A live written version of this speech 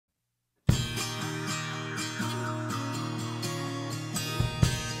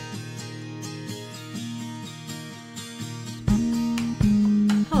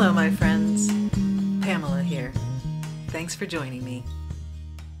Hello, my friends. Pamela here. Thanks for joining me.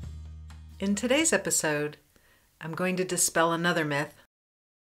 In today's episode, I'm going to dispel another myth.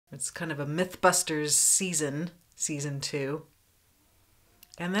 It's kind of a Mythbusters season 2.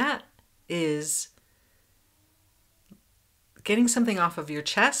 And that is getting something off of your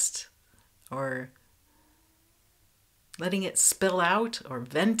chest or letting it spill out or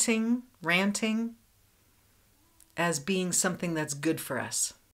venting, ranting as being something that's good for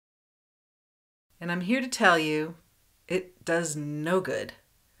us. And I'm here to tell you it does no good.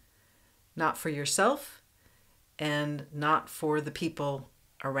 Not for yourself and not for the people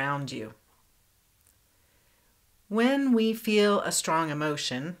around you. When we feel a strong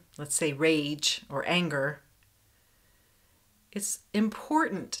emotion, let's say rage or anger, it's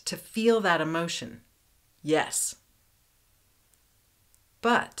important to feel that emotion, yes.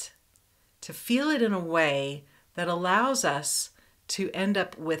 But to feel it in a way that allows us to end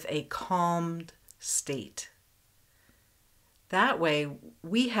up with a calmed state. That way,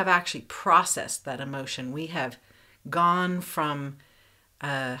 we have actually processed that emotion. We have gone from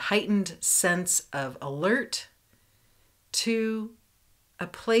a heightened sense of alert to a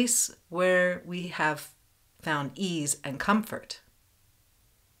place where we have found ease and comfort.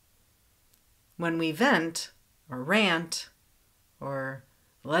 When we vent or rant or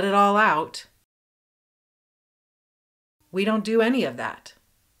let it all out, we don't do any of that.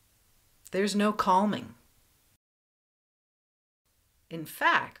 There's no calming. In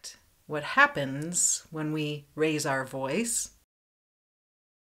fact, what happens when we raise our voice,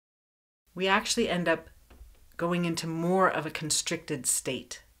 we actually end up going into more of a constricted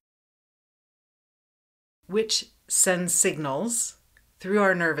state, which sends signals through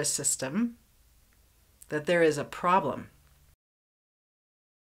our nervous system that there is a problem.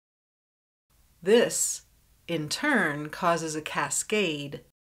 This, in turn, causes a cascade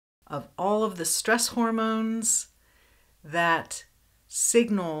of all of the stress hormones that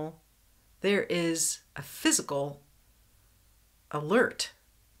signal there is a physical alert.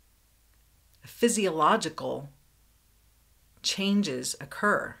 Physiological changes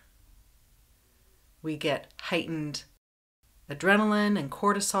occur. We get heightened adrenaline and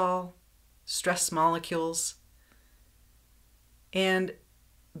cortisol, stress molecules, and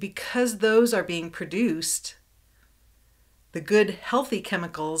because those are being produced, the good healthy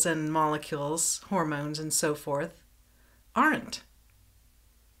chemicals and molecules, hormones and so forth, aren't.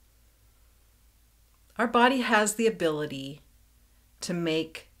 Our body has the ability to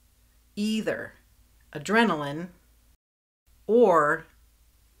make either adrenaline or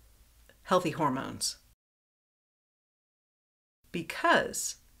healthy hormones.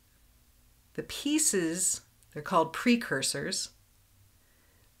 Because the pieces, they're called precursors,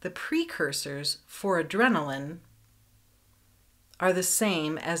 the precursors for adrenaline are the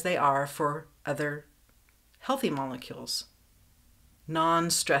same as they are for other healthy molecules,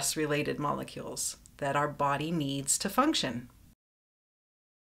 non-stress related molecules that our body needs to function.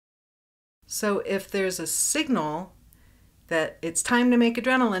 So if there's a signal that it's time to make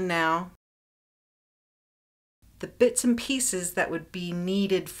adrenaline now, the bits and pieces that would be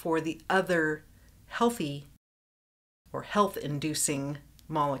needed for the other healthy or health-inducing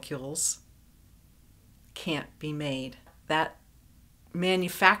molecules can't be made. That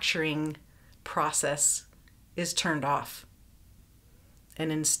manufacturing process is turned off.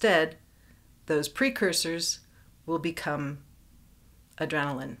 And instead, those precursors will become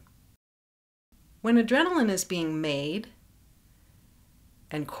adrenaline. When adrenaline is being made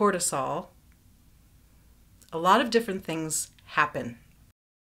and cortisol, a lot of different things happen.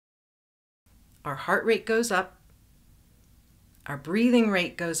 Our heart rate goes up, our breathing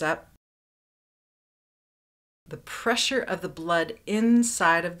rate goes up, the pressure of the blood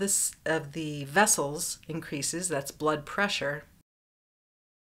inside of the vessels increases, that's blood pressure,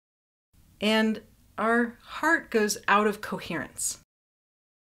 and our heart goes out of coherence.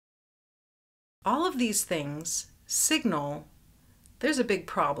 All of these things signal there's a big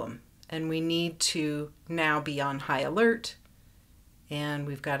problem and we need to now be on high alert, and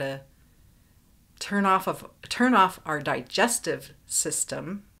we've got to turn off our digestive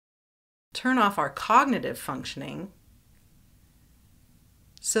system, turn off our cognitive functioning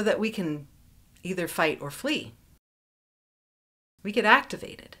so that we can either fight or flee. We get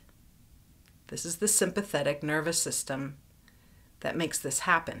activated. This is the sympathetic nervous system that makes this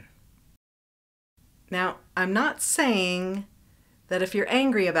happen. Now, I'm not saying that if you're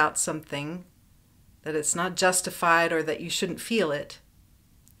angry about something, that it's not justified or that you shouldn't feel it.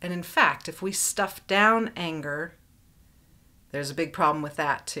 And in fact, if we stuff down anger, there's a big problem with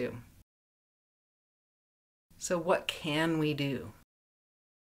that too. So what can we do?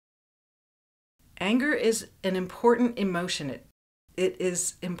 Anger is an important emotion. It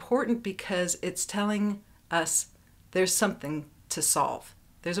is important because it's telling us there's something to solve.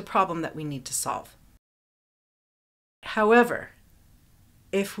 There's a problem that we need to solve. However,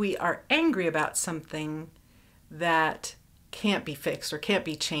 if we are angry about something that can't be fixed or can't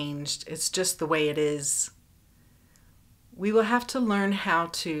be changed, it's just the way it is, we will have to learn how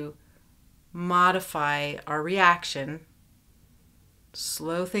to modify our reaction,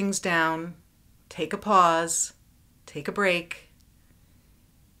 slow things down, take a pause, take a break,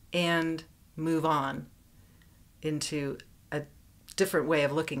 and move on into a different way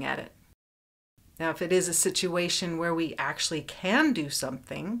of looking at it. Now, if it is a situation where we actually can do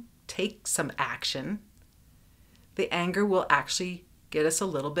something, take some action, the anger will actually get us a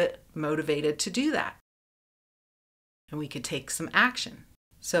little bit motivated to do that. And we could take some action.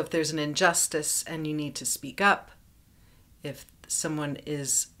 So if there's an injustice and you need to speak up, if someone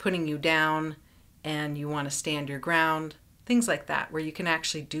is putting you down and you want to stand your ground, things like that, where you can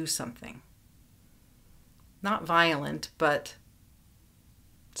actually do something. Not violent, but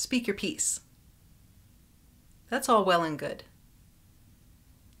speak your piece. That's all well and good.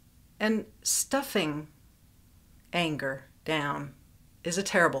 And stuffing anger down is a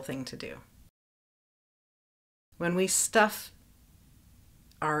terrible thing to do. When we stuff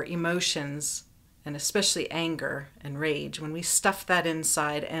our emotions, and especially anger and rage, when we stuff that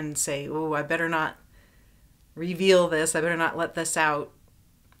inside and say, oh, I better not reveal this, I better not let this out,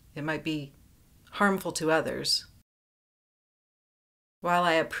 it might be harmful to others. While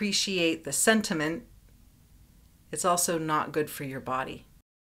I appreciate the sentiment, it's also not good for your body.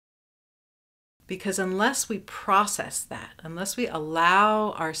 Because unless we process that, unless we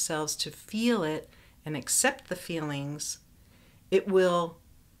allow ourselves to feel it and accept the feelings, it will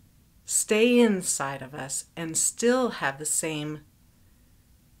stay inside of us and still have the same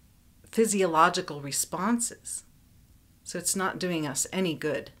physiological responses. So it's not doing us any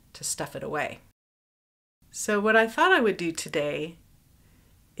good to stuff it away. So what I thought I would do today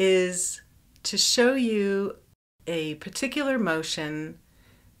is to show you a particular motion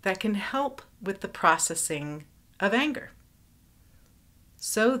that can help with the processing of anger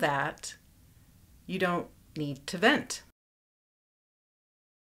so that you don't need to vent.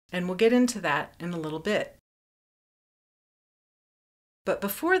 And we'll get into that in a little bit. But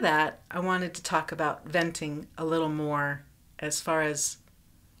before that, I wanted to talk about venting a little more as far as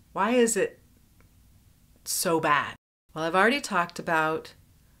why is it so bad? Well, I've already talked about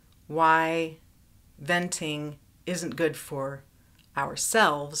why venting isn't good for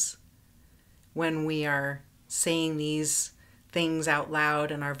ourselves when we are saying these things out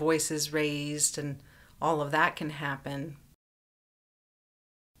loud and our voice is raised and all of that can happen.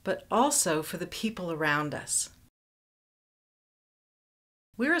 But also for the people around us.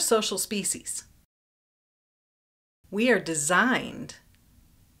 We're a social species. We are designed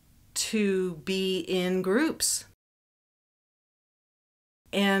to be in groups.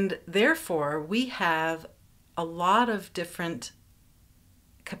 And therefore, we have a lot of different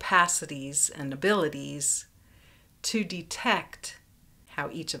capacities and abilities to detect how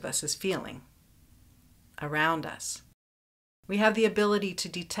each of us is feeling around us. We have the ability to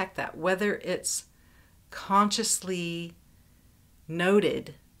detect that, whether it's consciously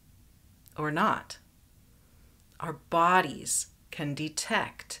noted or not. Our bodies can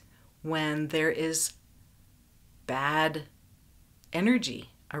detect when there is bad energy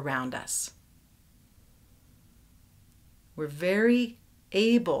around us. We're very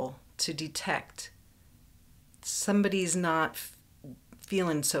able to detect somebody's not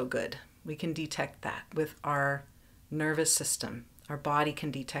feeling so good. We can detect that with our nervous system. Our body can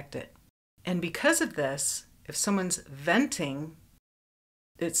detect it. And because of this, if someone's venting,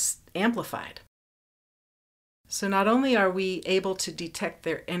 it's amplified. So not only are we able to detect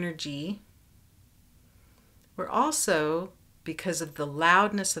their energy, we're also, because of the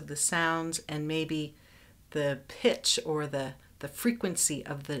loudness of the sounds and maybe the pitch or the frequency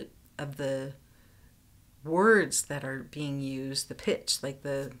of the words that are being used, the pitch, like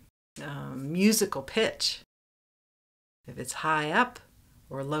the musical pitch, if it's high up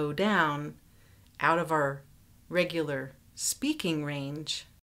or low down, out of our regular speaking range,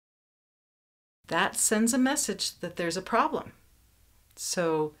 that sends a message that there's a problem.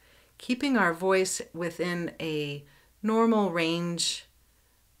 So keeping our voice within a normal range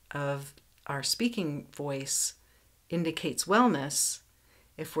of our speaking voice indicates wellness.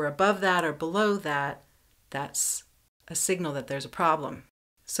 If we're above that or below that, that's a signal that there's a problem.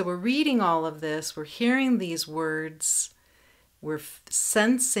 So we're reading all of this, we're hearing these words, we're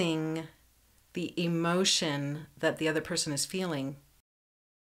sensing the emotion that the other person is feeling.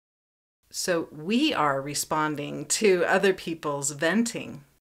 So we are responding to other people's venting,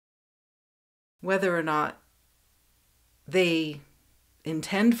 whether or not they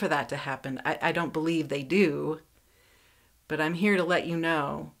intend for that to happen. I don't believe they do, but I'm here to let you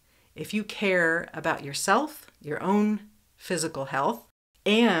know, if you care about yourself, your own physical health,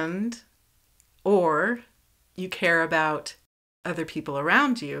 and or you care about other people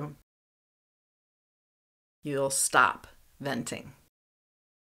around you, you'll stop venting.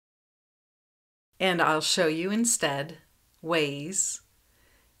 And I'll show you instead ways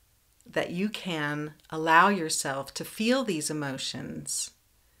that you can allow yourself to feel these emotions,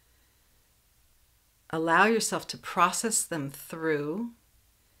 allow yourself to process them through,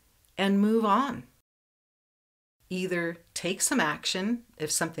 and move on. Either take some action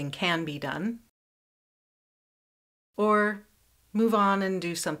if something can be done, or move on and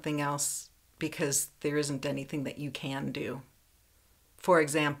do something else because there isn't anything that you can do. For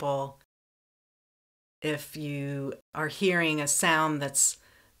example, if you are hearing a sound that's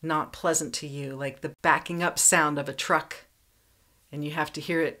not pleasant to you, like the backing up sound of a truck, and you have to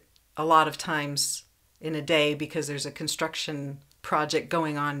hear it a lot of times in a day because there's a construction project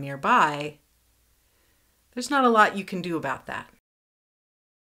going on nearby, there's not a lot you can do about that.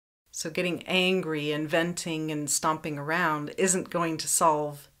 So getting angry and venting and stomping around isn't going to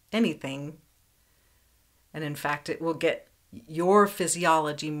solve anything. And in fact, it will get your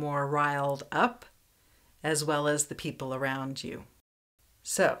physiology more riled up, as well as the people around you.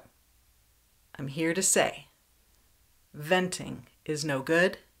 So, I'm here to say, venting is no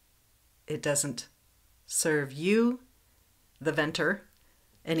good. It doesn't serve you, the venter,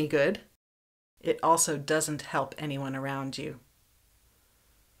 any good. It also doesn't help anyone around you.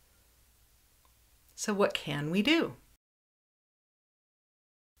 So what can we do?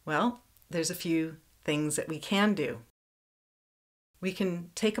 Well, there's a few things that we can do. We can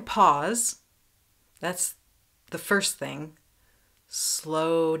take a pause. That's the first thing.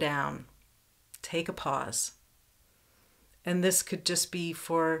 Slow down. Take a pause. And this could just be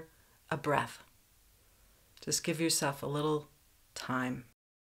for a breath. Just give yourself a little time.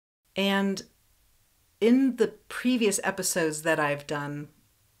 And in the previous episodes that I've done,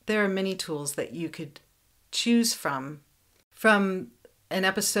 there are many tools that you could choose from. From an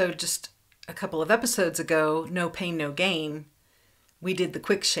episode just a couple of episodes ago, No Pain, No Gain, we did the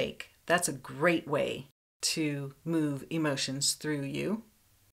quick shake. That's a great way to move emotions through you.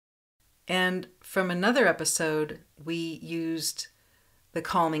 And from another episode, we used the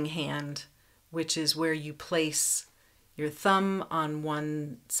calming hand, which is where you place your thumb on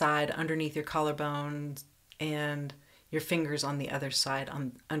one side underneath your collarbone and your fingers on the other side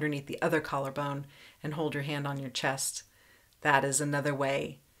underneath the other collarbone and hold your hand on your chest. That is another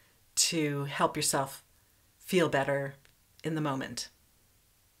way to help yourself feel better in the moment.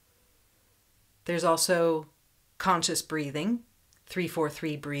 There's also conscious breathing,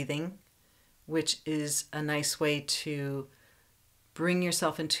 3-4-3 breathing, which is a nice way to bring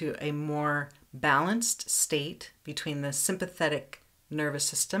yourself into a more balanced state between the sympathetic nervous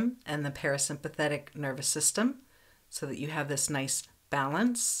system and the parasympathetic nervous system, so that you have this nice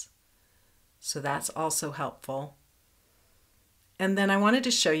balance. So that's also helpful. And then I wanted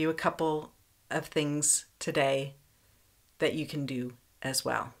to show you a couple of things today that you can do as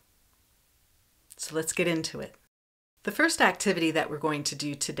well. So let's get into it. The first activity that we're going to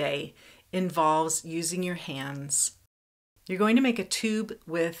do today involves using your hands. You're going to make a tube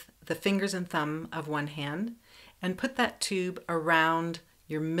with the fingers and thumb of one hand and put that tube around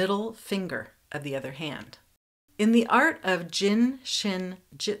your middle finger of the other hand. In the art of Jin Shin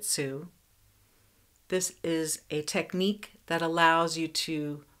Jyutsu, this is a technique that allows you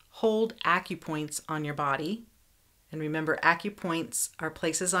to hold acupoints on your body. And remember, acupoints are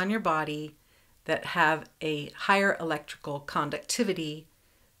places on your body that have a higher electrical conductivity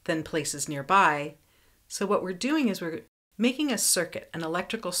than places nearby. So what we're doing is we're making a circuit, an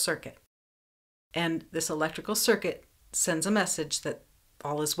electrical circuit. And this electrical circuit sends a message that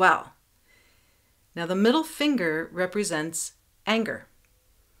all is well. Now the middle finger represents anger.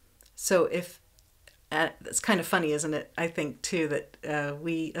 So that's kind of funny, isn't it? I think too that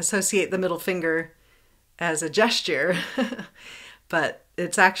we associate the middle finger as a gesture, but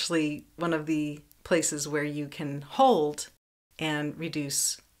it's actually one of the places where you can hold and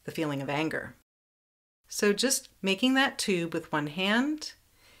reduce the feeling of anger. So just making that tube with one hand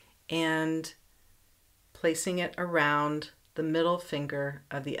and placing it around the middle finger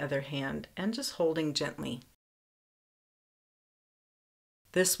of the other hand and just holding gently.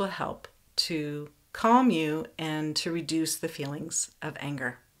 This will help to calm you and to reduce the feelings of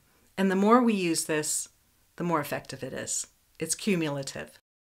anger. And the more we use this, the more effective it is. It's cumulative.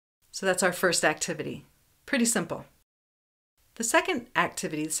 So that's our first activity. Pretty simple. The second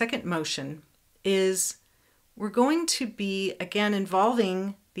activity, the second motion, is we're going to be, again,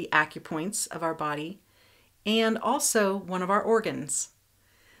 involving the acupoints of our body and also one of our organs,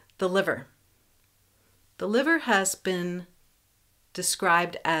 the liver. The liver has been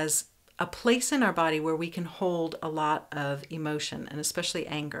described as a place in our body where we can hold a lot of emotion, and especially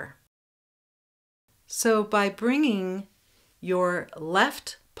anger. So by bringing your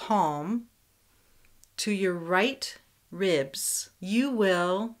left palm to your right ribs, you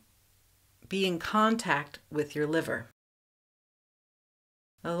will be in contact with your liver.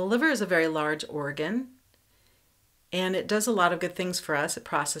 Now, the liver is a very large organ, and it does a lot of good things for us. It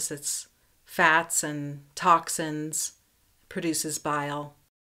processes fats and toxins, produces bile.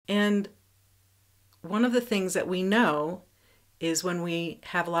 And one of the things that we know is when we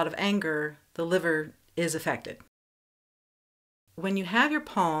have a lot of anger, the liver is affected. When you have your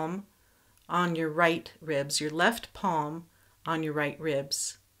palm on your right ribs, your left palm on your right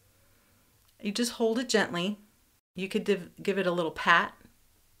ribs, you just hold it gently. You could give it a little pat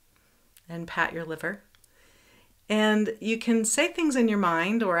and pat your liver. And you can say things in your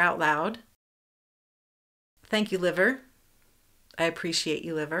mind or out loud. Thank you, liver. I appreciate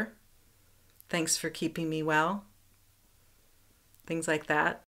you, liver. Thanks for keeping me well. Things like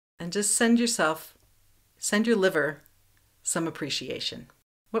that. And just send your liver some appreciation.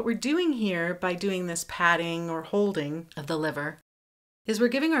 What we're doing here by doing this patting or holding of the liver is we're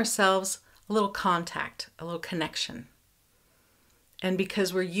giving ourselves a little contact, a little connection. And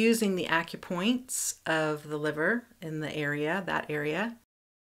because we're using the acupoints of the liver in that area,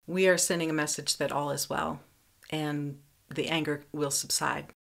 we are sending a message that all is well and the anger will subside.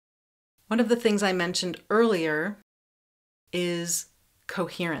 One of the things I mentioned earlier is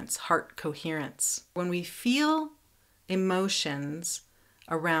coherence, heart coherence. When we feel emotions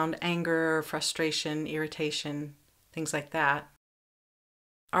around anger, frustration, irritation, things like that,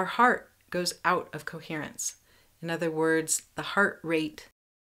 our heart goes out of coherence. In other words, the heart rate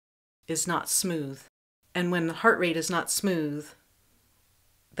is not smooth. And when the heart rate is not smooth,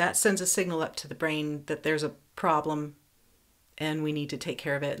 that sends a signal up to the brain that there's a problem and we need to take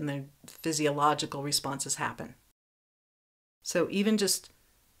care of it, and the physiological responses happen. So even just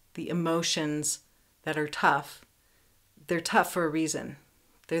the emotions that are tough, they're tough for a reason.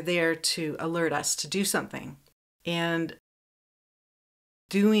 They're there to alert us to do something. And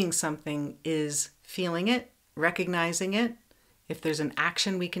doing something is feeling it, recognizing it. If there's an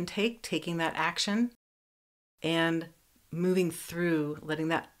action we can take, taking that action and moving through, letting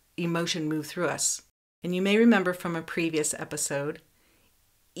that emotion move through us. And you may remember from a previous episode,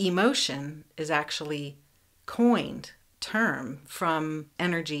 emotion is actually coined term from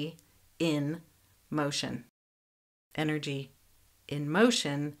energy in motion. Energy in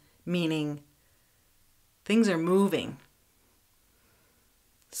motion, meaning things are moving.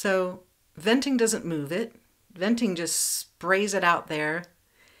 So venting doesn't move it. Venting just sprays it out there,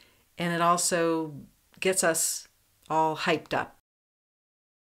 and it also gets us all hyped up.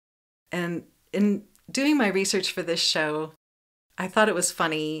 And in doing my research for this show, I thought it was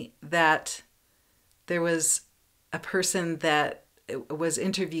funny that there was a person that was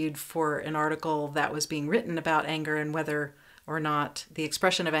interviewed for an article that was being written about anger and whether or not the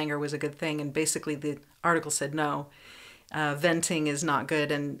expression of anger was a good thing. And basically the article said no, venting is not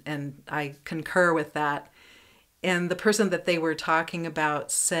good. And I concur with that. And the person that they were talking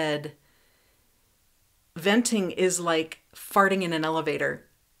about said, venting is like farting in an elevator.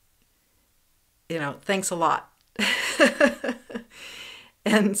 Thanks a lot.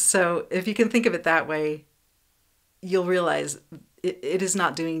 And so if you can think of it that way, you'll realize it is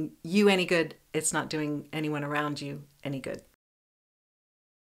not doing you any good. It's not doing anyone around you any good.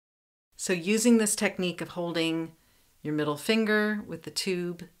 So using this technique of holding your middle finger with the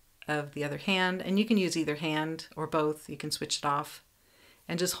tube of the other hand, and you can use either hand or both, you can switch it off,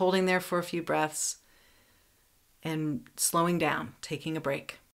 and just holding there for a few breaths and slowing down, taking a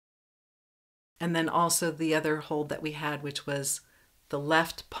break. And then also the other hold that we had, which was the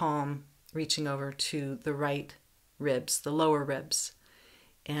left palm reaching over to the right ribs, the lower ribs.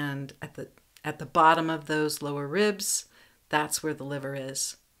 And at the bottom of those lower ribs, that's where the liver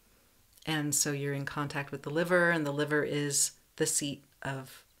is. And so you're in contact with the liver, and the liver is the seat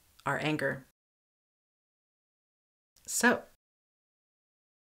of our anger. So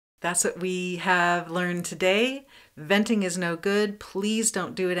that's what we have learned today. Venting is no good. Please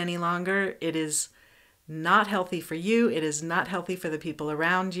don't do it any longer. It is not healthy for you. It is not healthy for the people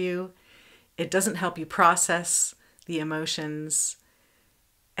around you. It doesn't help you process the emotions,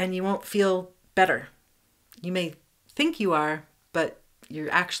 and you won't feel better. You may think you are, but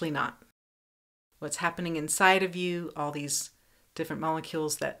you're actually not. What's happening inside of you, all these different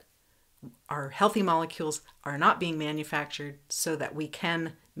molecules that are healthy molecules, are not being manufactured so that we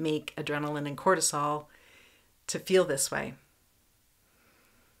can make adrenaline and cortisol to feel this way.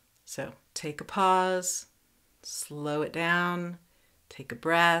 So take a pause, slow it down, take a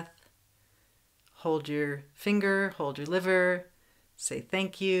breath, hold your finger, hold your liver, say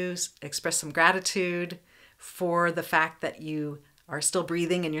thank you, express some gratitude for the fact that you are still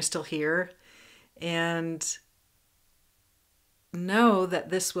breathing and you're still here, and know that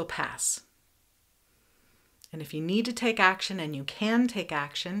this will pass. And if you need to take action, and you can take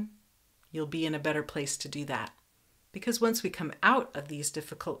action, you'll be in a better place to do that. Because once we come out of these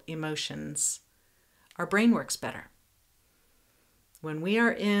difficult emotions, our brain works better. When we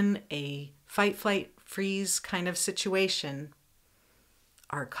are in a fight, flight, freeze kind of situation,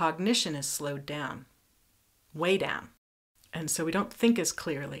 our cognition is slowed down, way down. And so we don't think as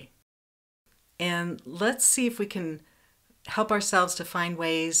clearly. And let's see if we can help ourselves to find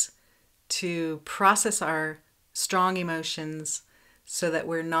ways to process our strong emotions so that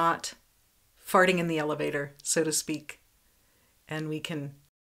we're not farting in the elevator, so to speak, and we can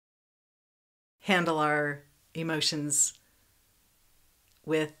handle our emotions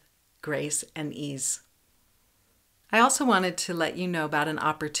with grace and ease. I also wanted to let you know about an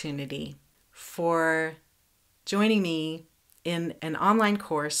opportunity for joining me in an online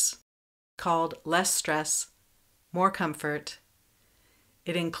course called Less Stress, More Comfort.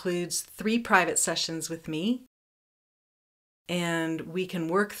 It includes 3 private sessions with me, and we can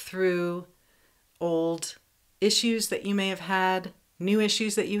work through old issues that you may have had, new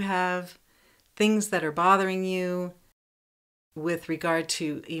issues that you have, things that are bothering you with regard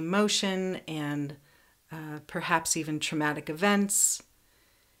to emotion and perhaps even traumatic events.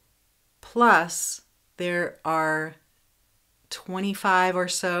 Plus, there are 25 or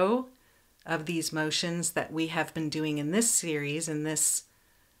so of these motions that we have been doing in this series, in this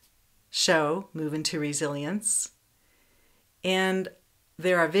show, Move into Resilience. And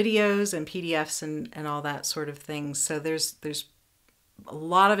there are videos and PDFs and all that sort of thing. So there's a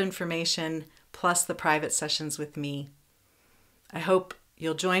lot of information, plus the private sessions with me. I hope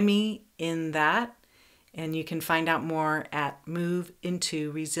you'll join me in that. And you can find out more at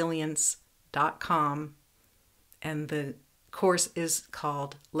moveintoresilience.com. And the course is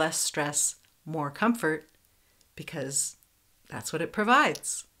called Less Stress, More Comfort, because that's what it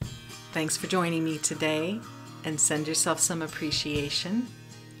provides. Thanks for joining me today, and send yourself some appreciation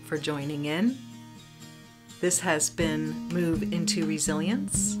for joining in. This has been Move into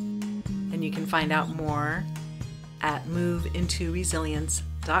Resilience, and you can find out more at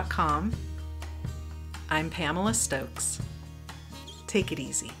moveintoresilience.com. I'm Pamela Stokes. Take it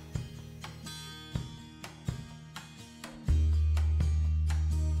easy.